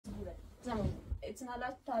زمان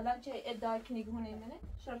اتنالا تالا چه ادعا کنیگونه منه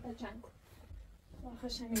شرط چند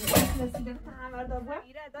خوشم میاد رسیدم تعمیر دابا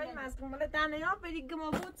میره دای مزبومه دنیا بری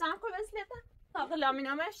گم بود زن کو وسلتا تا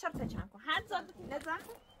لامینامه شرط چند کو هر زاد لزن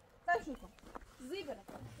تاشو کن زیبره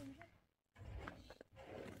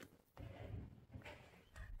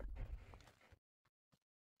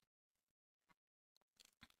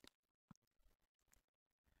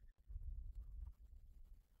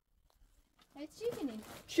چی کنی؟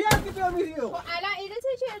 چی هستی بیا میریو؟ خب الان ایده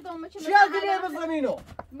چه کردم که چی هستی بیا به زمینو؟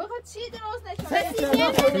 بخواد چی درست نشون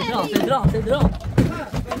تدرام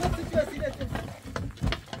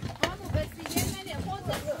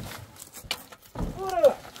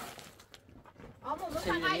اما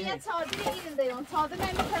مثلا یه چادر ایرنده یا چادر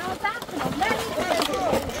نمیتونم زن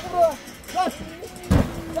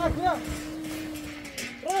کنم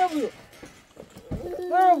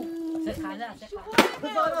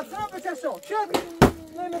بزارا سرا بچشو چی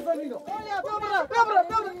نمیزنینو ببرم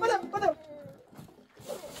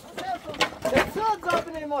ساد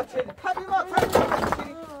زابنه ما چه کبی ما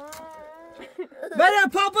تنی برم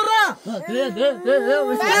پا برا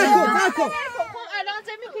نکن الان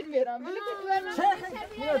چه میکنی میرم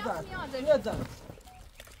میاد زن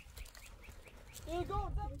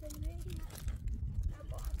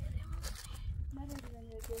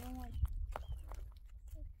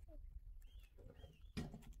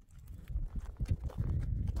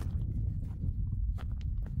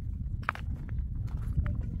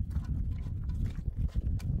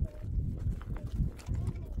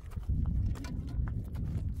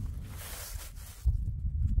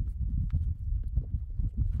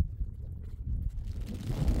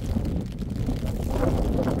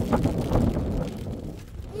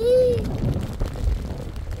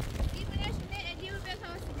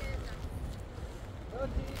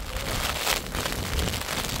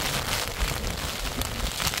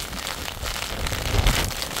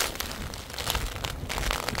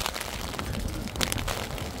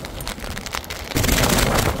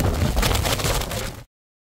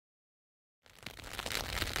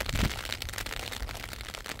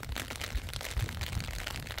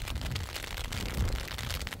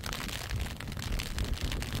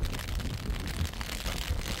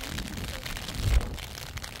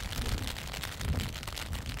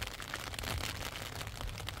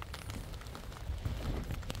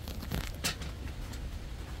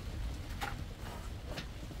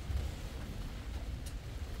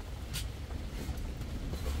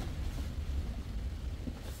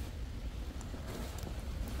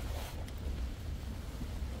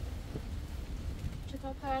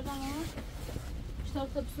کتاب کردم کتاب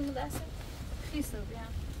تبسون دسته خیسه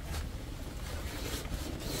بیام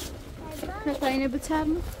نقاینه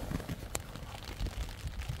بترمه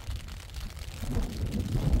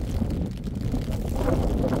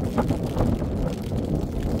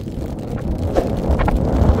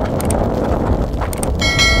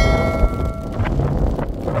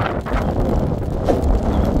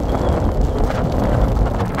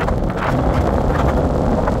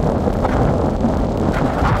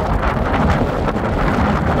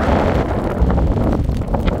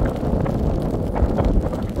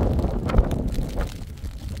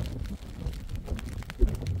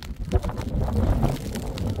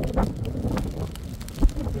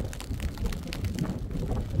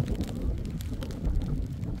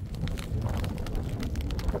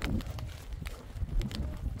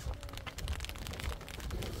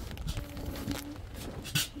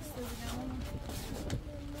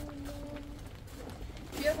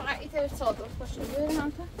صادق باشه بیاریم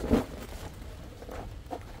همتا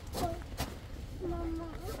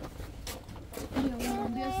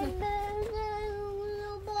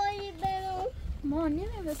ما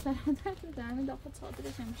نیمه به سرادر بده همه داخل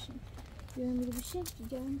صادرش هم بشیم بیاریم میگه بشیم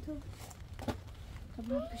دیگه هم تو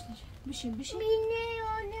خب ما بشیم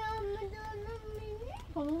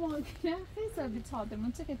خب ما ماکینه خیلی بی صادر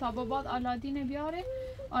منطقه که تا بعد آلادین بیاره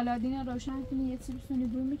آلادین روشن کنی یه چی بسونی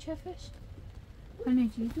برو میچفش کنه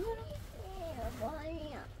چی دورم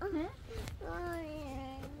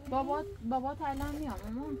بابا الان میام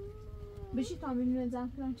اما بشی تا ببینیم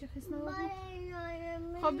زن کنم چه خیس نبود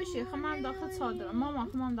خب بشی خب من داخل صادرم ماما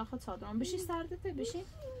خب من داخل صادرم بشی سردته بشی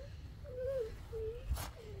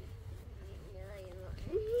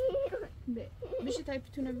بشی تایی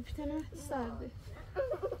پیتونه بپیتنه سرده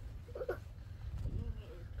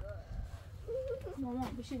ماما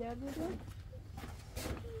بشی در بوده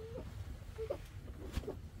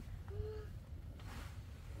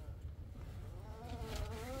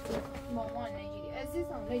ماما نگیری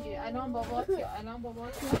عزیزم نگیری الان بابات یا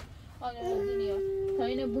آلادینی تا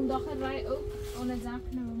اینه بون داخل رای او اون زن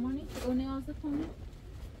کنه مامانی اون نیازه کنه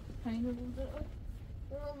اینو بودر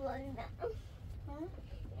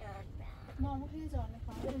ماما هزار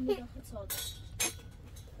نکنه این داخل ساده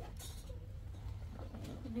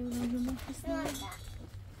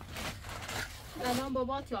الان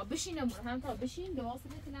بابات یا بشینه برو هم تا بشین لباس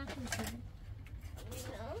بهت نخوشیم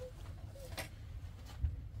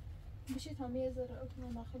بشید هم یه ذره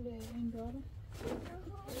اکنون داخل این دارم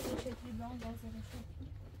شکلی بان بازره شد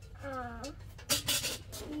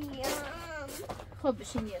خب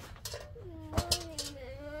بشین یه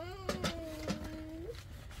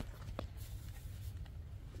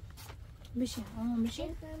بشین همون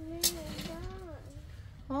بشین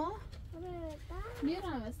ها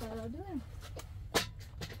بیارم از سرا دویم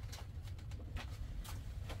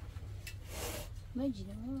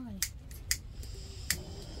مجیده مامانی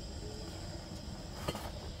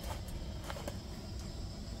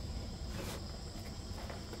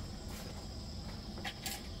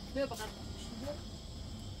بیا بقید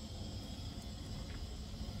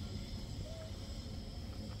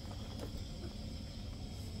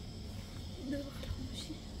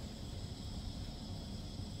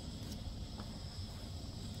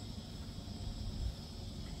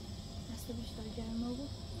بیشتر گرم بود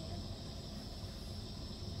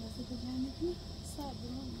دسته تو گرم میکنی سر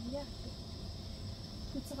بمان یخته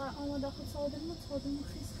تو چقدر آماده خود صادرمون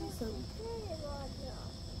خیس خیسه بود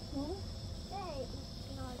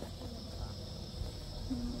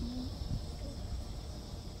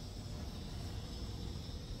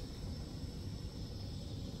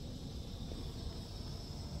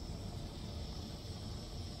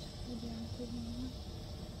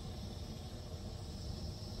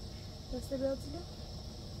دسته بیادیده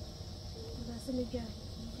دسته لگه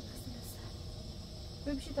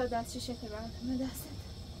ببیشی تا دستی شکل براتونه دسته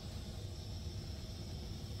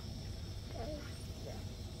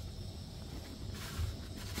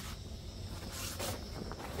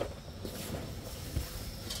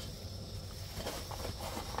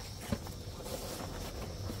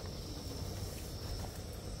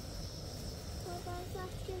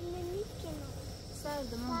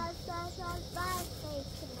سرده من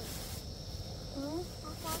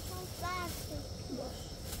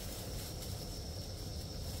باش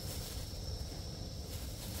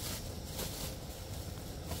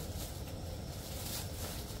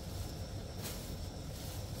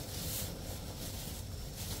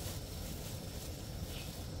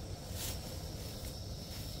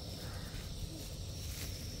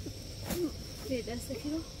به دسته که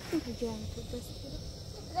رو جان تو دسته که رو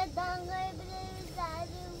دانگای بره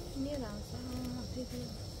زدیم میرم سرم پیدیم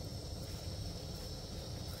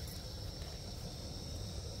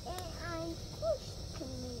این کشت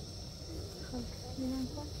کنید خب میرم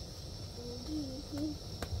کن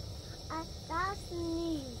دست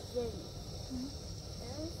نیزم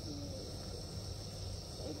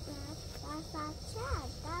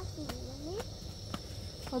دست نیزم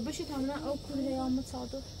خب بشید همونه او کلی آمد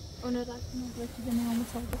صادر اون رفتیم رسیده نیامد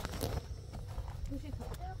صادر بشید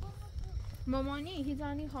مامانی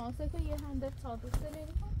هیزانی خاصه که یه هنده صادر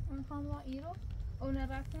سلیری کن اون خانوا ایرو اون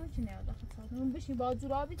رفتیم چی نیاد داخل صادر اون بشید با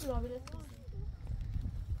جرابی رسید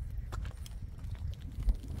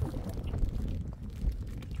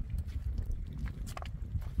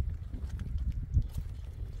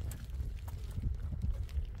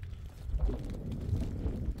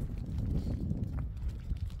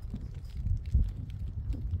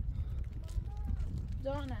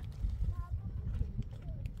جانه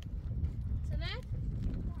سنه؟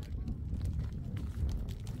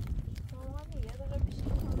 مامانی یه دقیقه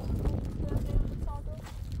بیشتر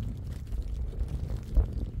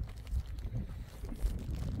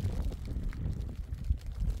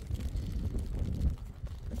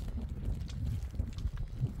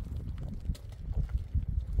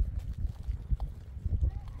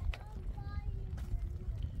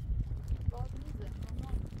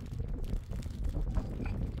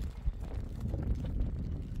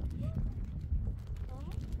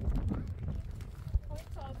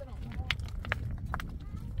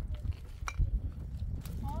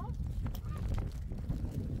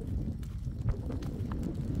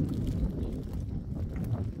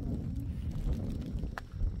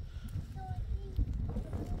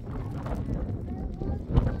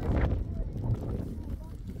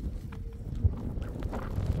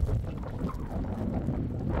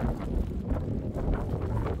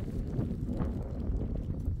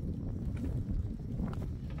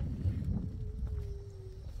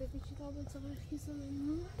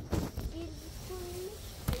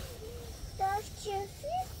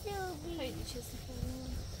خیلی چیزی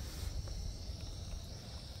کنم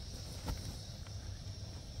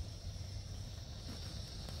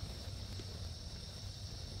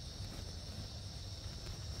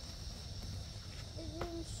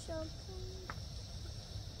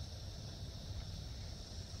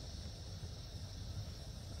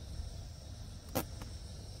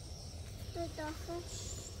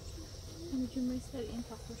میگه مثل این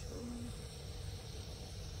تا خوش بگم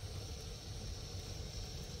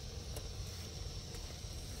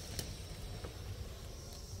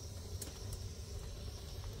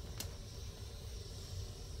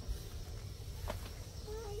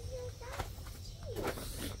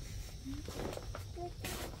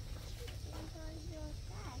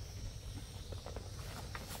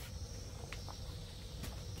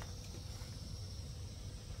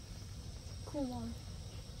کمان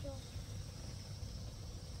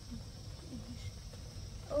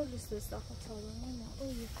Öylesi daha sağlam ama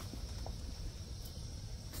öyle.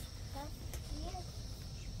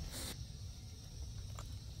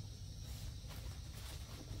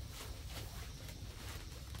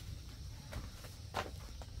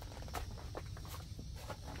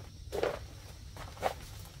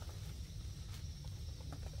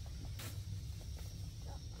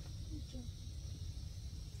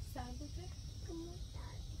 Salvage.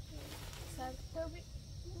 Salvage.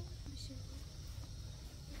 Bir şey.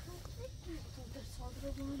 در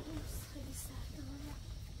صادر بودم خیلی سرده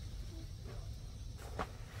من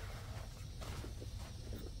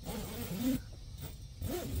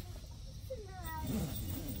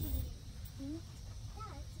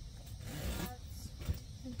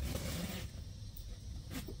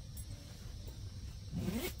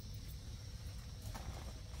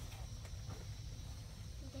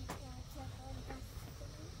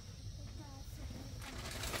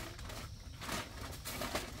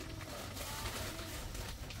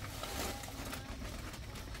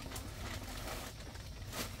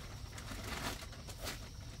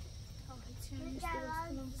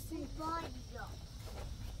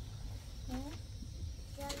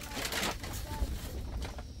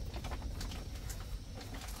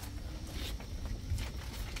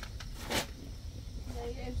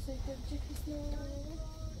Evseytecek ismi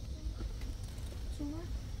Suma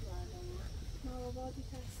Mavabadi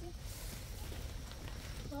tersi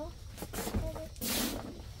Bak Evet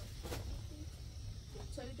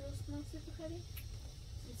Çayı درست nasıl بخری؟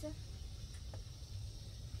 Size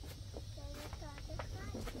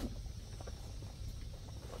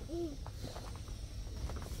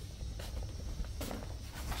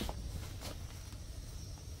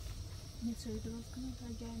Ne çayı درست کنم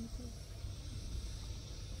تا گرمی کنم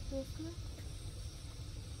درست کنم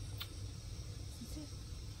چیزی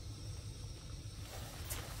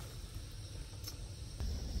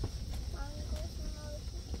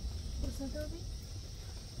بسا داری؟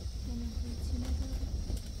 چی نداری؟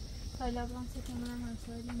 Hala ben setemem her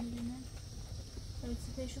söylemediğine.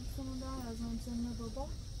 Recitation sonunda yazmam seninle baba.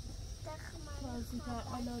 Bazı da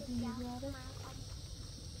aladı yediği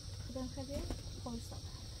Kadın kadar koysa.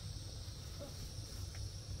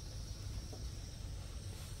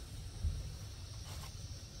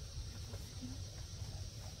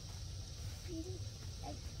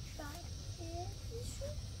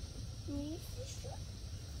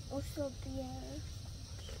 Och så blir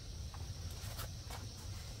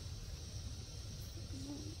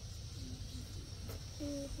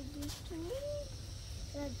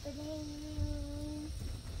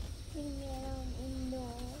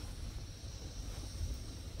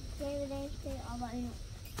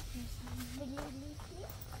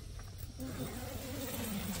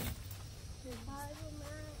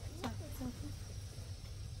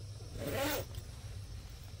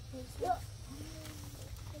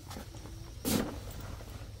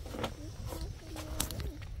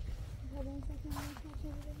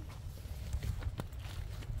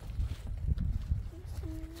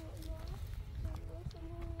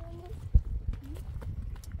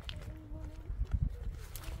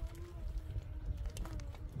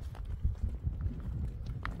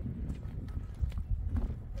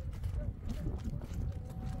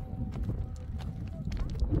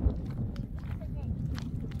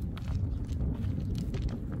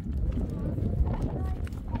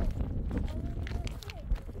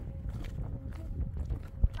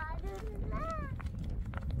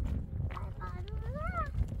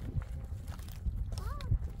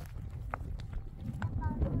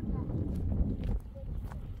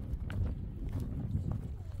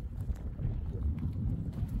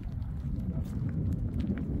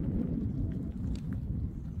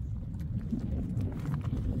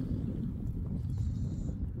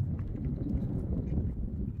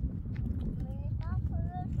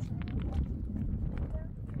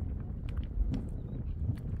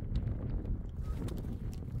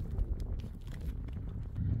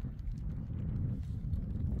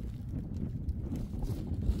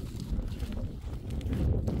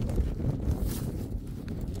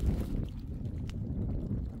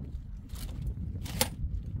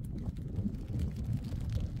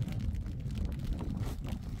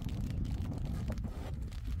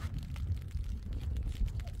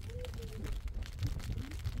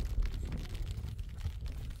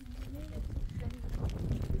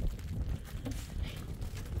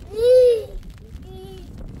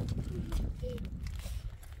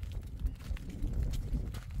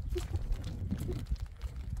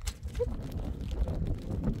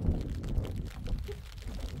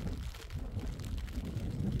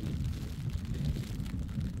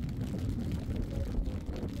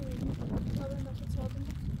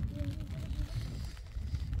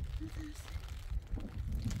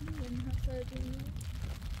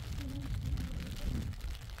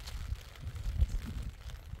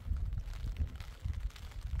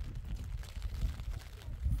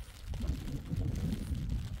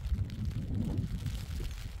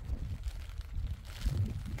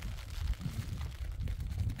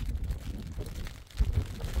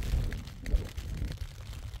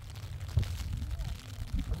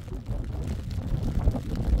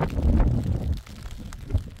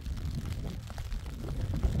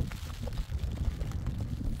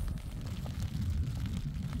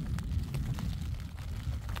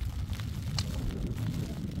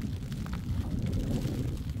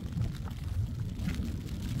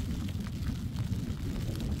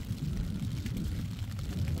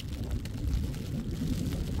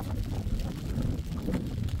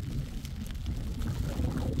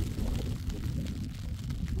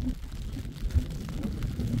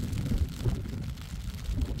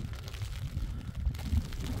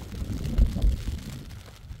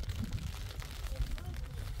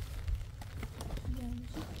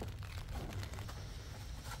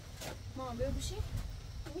ببوشی؟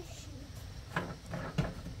 میشینم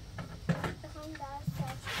بخوام در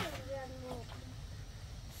سرچه بگیرم و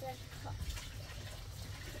سرخا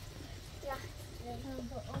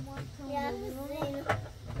یا زین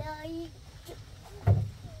دایی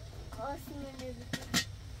آسمونه بکنم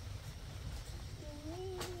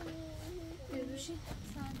ببوشی؟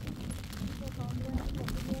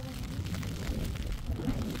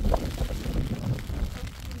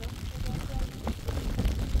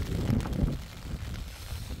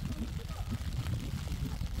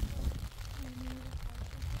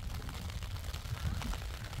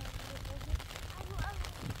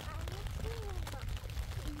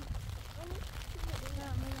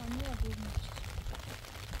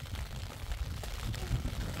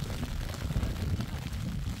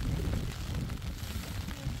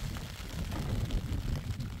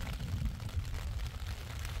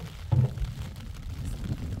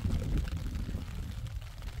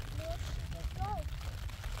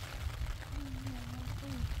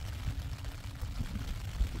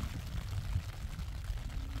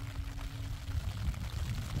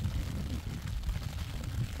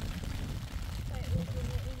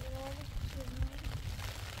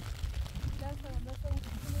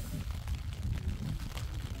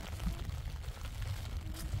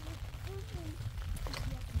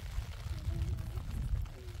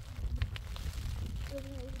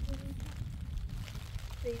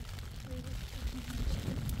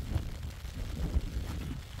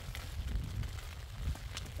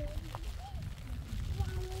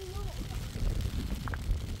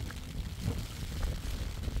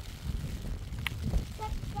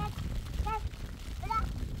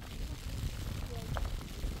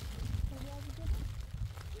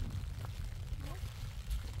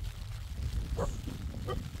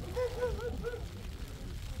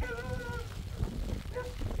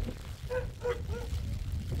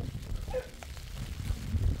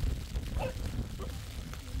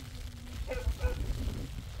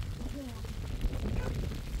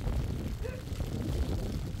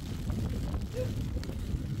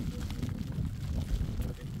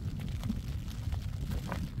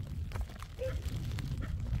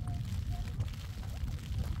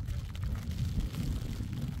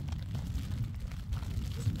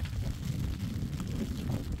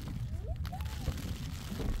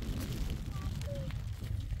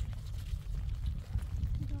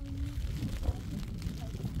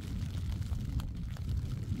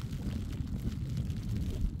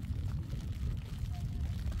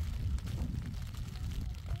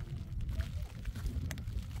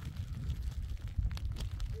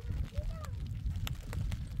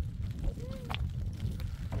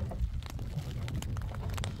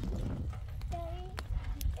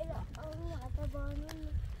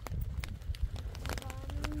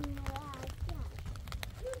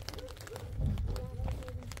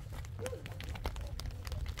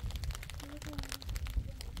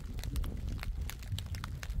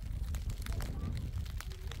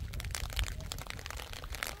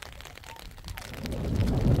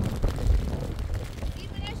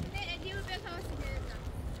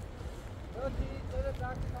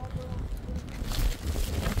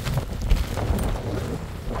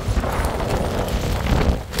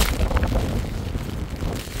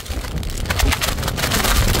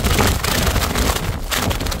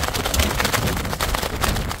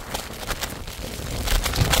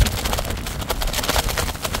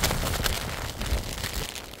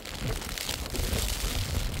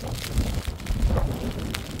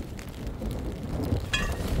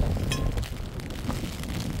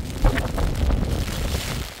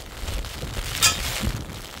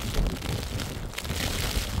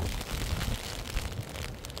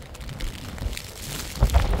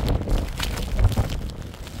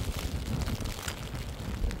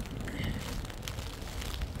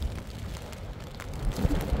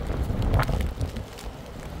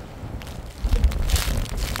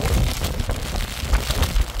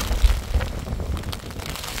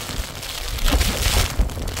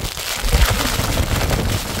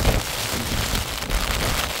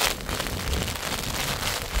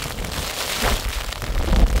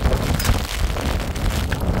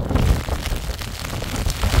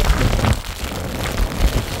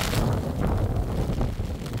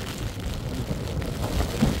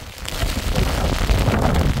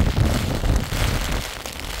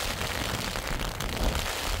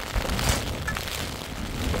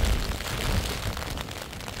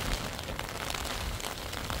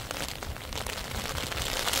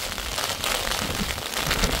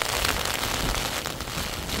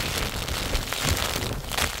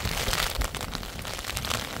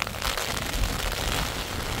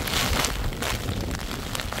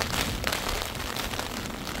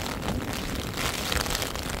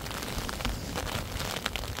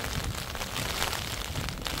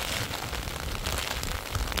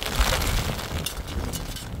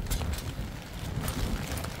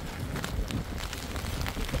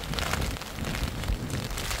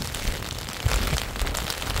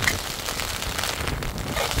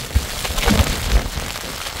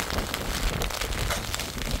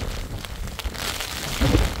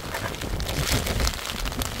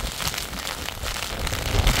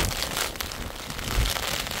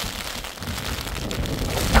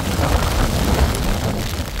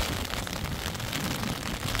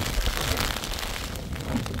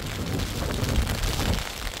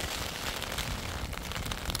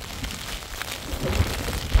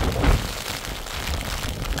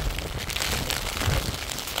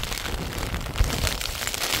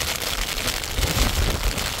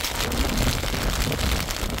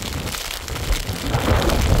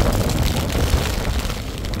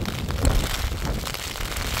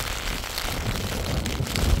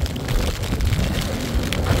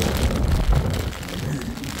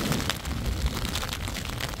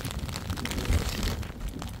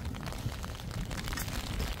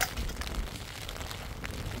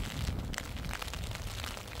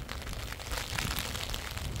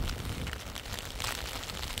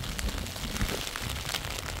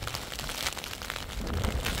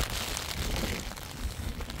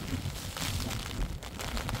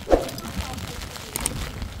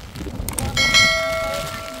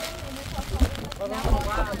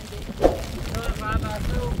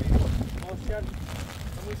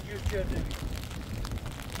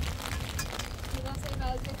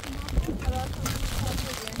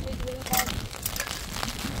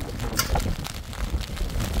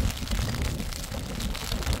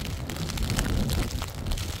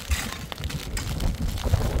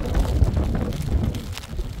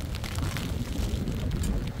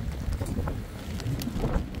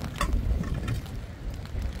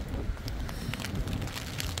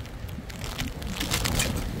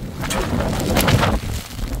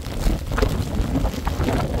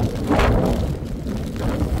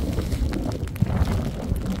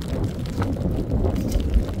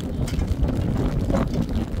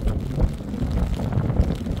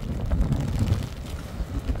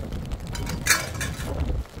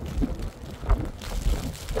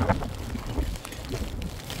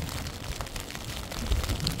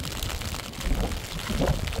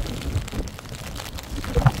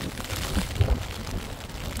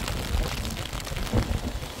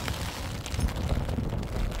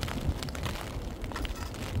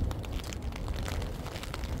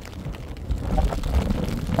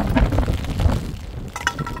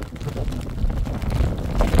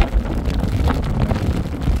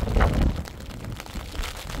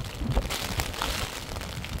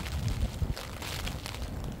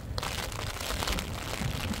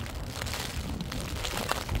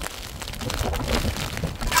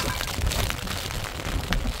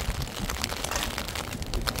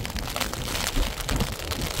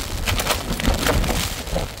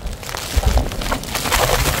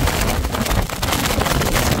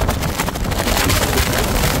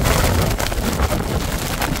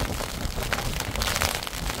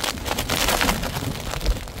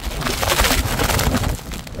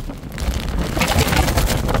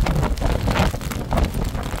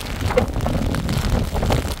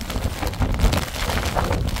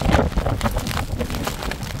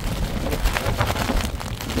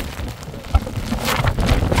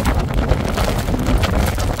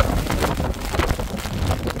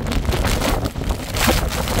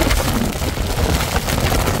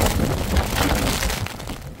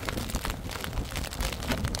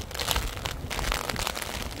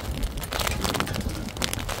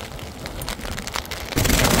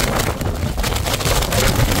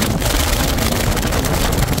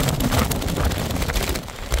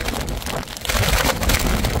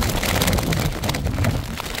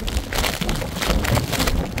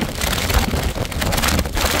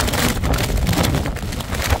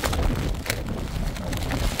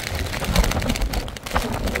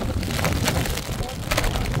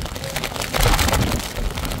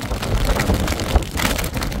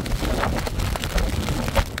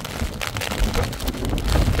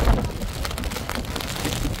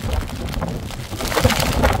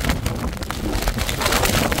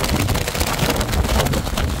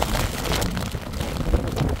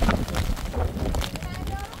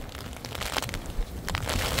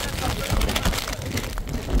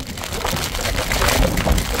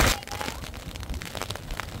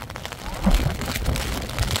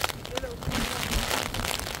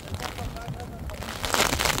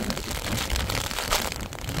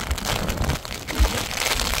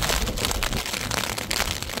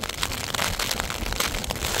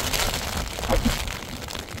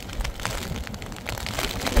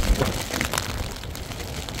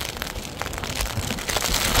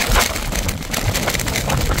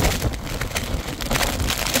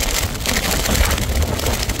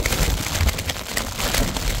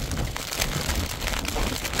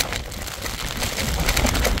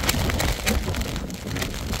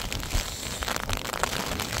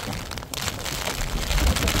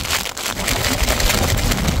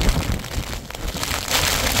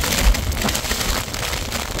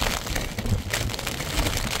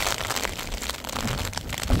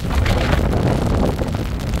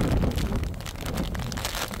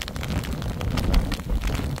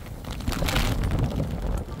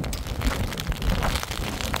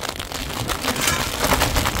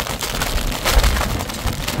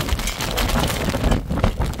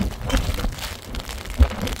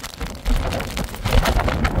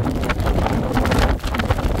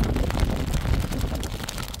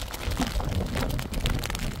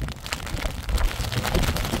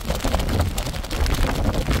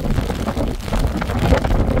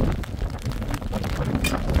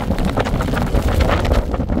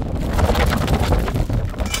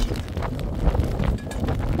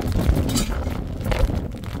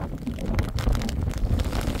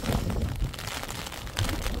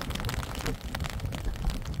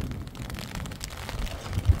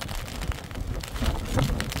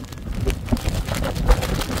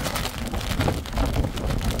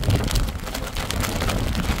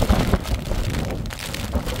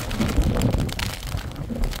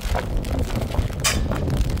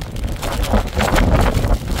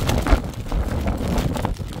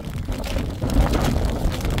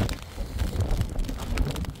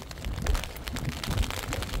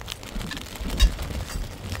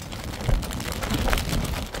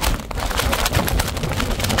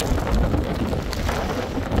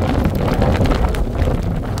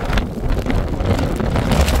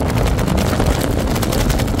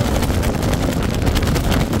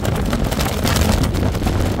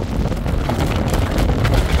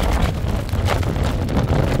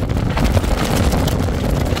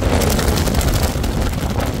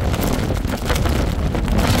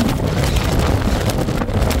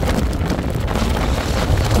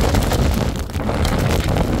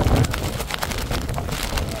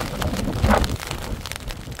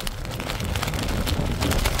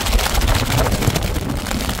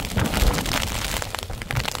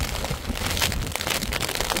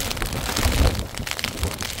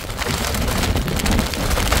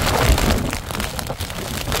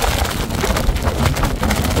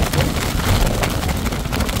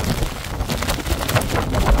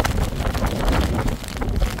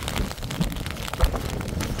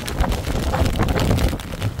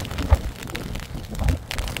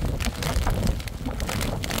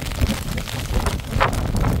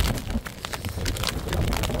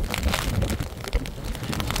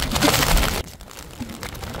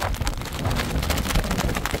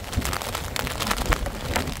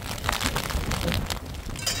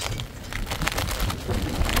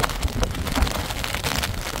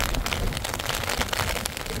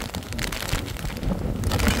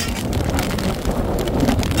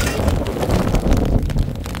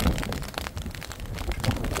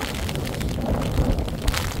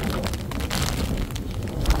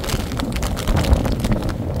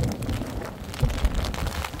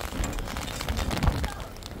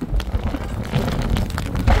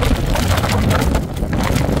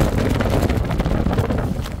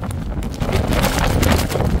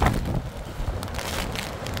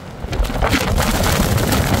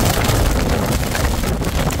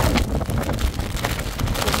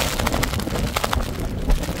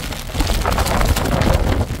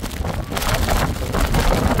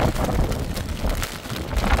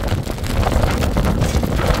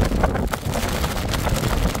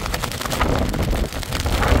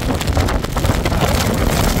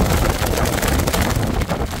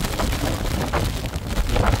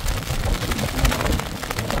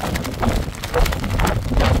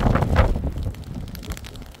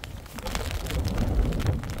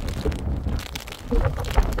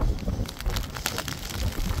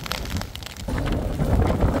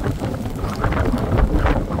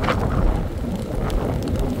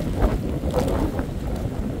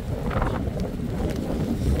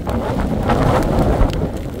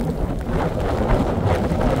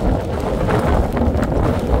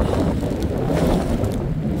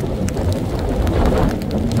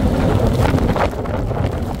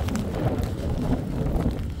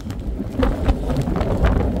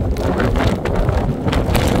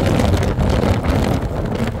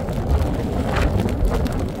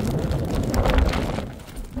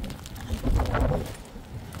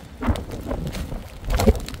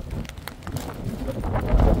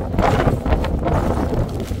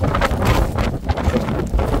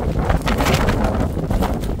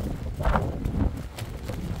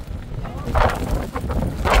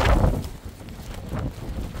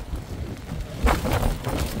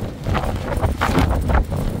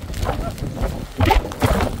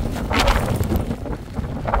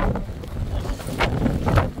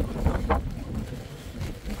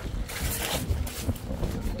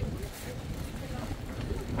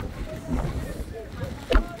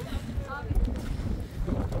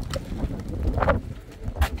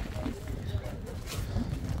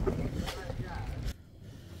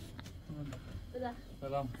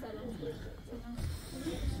 سلام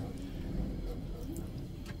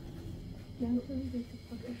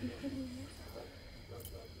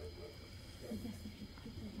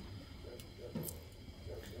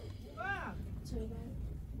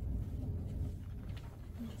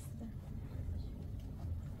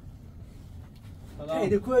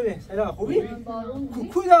خیلی خوبه سلام خوبی؟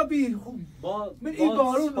 کجا بی خوبی؟ من این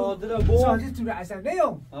بارون ساده تو اصلا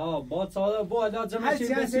نیام با ساده با لازم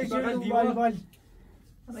چی بسی فقط دیوار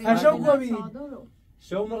اشام خوبی؟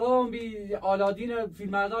 شوم رام بی آلادین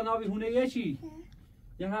فیلمردان آبی هونه یه چی؟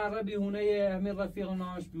 یه هر بی هونه همین رفیق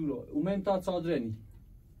ناش بیرو اومن تا صادرنی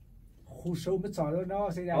خوشو به صادر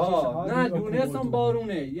ناسه نه دونستم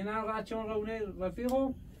بارونه یه نه رچون رونه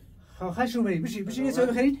رفیقم خشو بری بشی یه سوال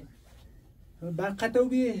بخرید برقطو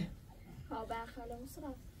بی برخلا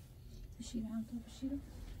مصرف بشیر هم تو بشیر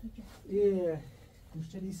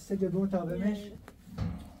مشتری سه دو تا بمش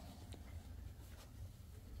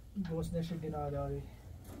دوست نشه گناهداری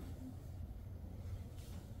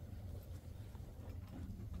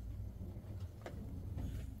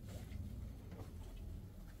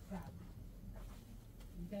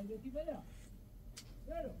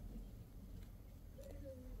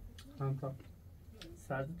همتا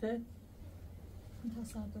سردته؟ تا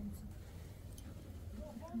سردم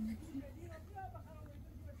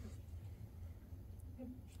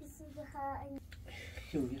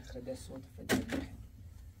خیلی خدا صوت فدای خیلی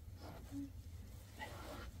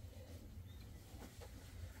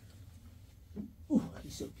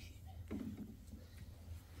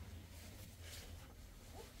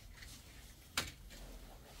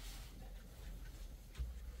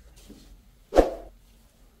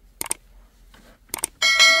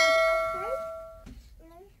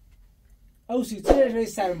او سیتره روی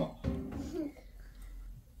سرما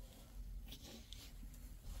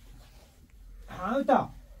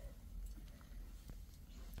همتا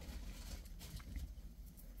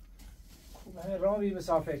خوبه رامی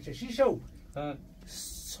مسافر چشی شو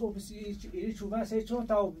صبح ایری چوبه سه چون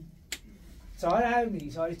تا سال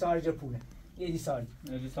همینی سالی جا پونه ایدی سالی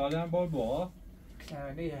هم بار با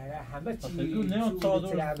نه همه چی نه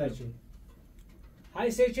صادر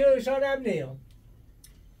های سه چه روشان هم نیام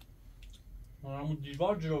همون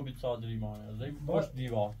دیوار جلو بید صادری مانه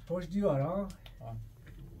پشت دیوار ها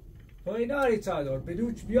تو این آری صادر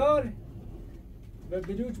بدوچ بیار و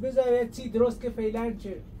بدوچ بذاره چی درست که فعلا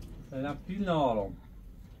چه فعلا پیل نهارم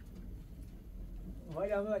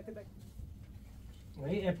های همه وقت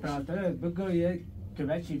ای اپراتور بگو یه که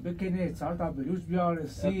بچی بکنه سال تا بدوچ بیار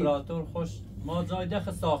اپراتور خوش ما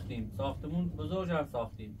زایده ساختیم ساختمون بزرگ هم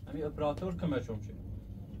ساختیم همین اپراتور کمه چون شد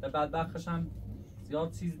و بدبختش هم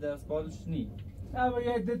زیاد چیز دست بالش نی اما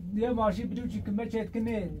یه ماشین بدوچی که مچت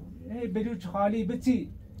کنه بدوچ خالی بچی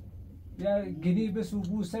یا گنی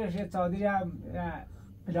بسو سرش صادری هم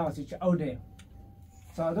پلاسی چه اونه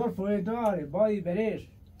صادر فوری داره بایی برش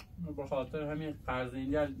بخاطر همین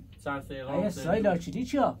قرضینی چند سیغام ایه سای لاچینی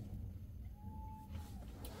چیا؟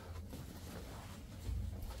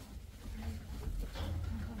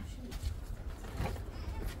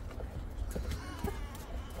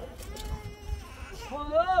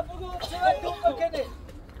 خدا بگو چرا تو بکنه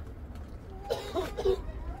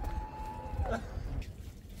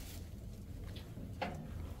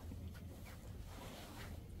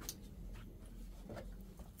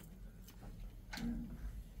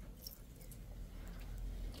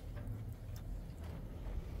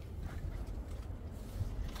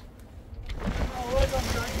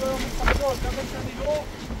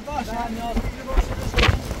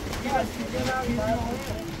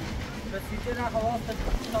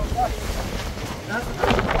بس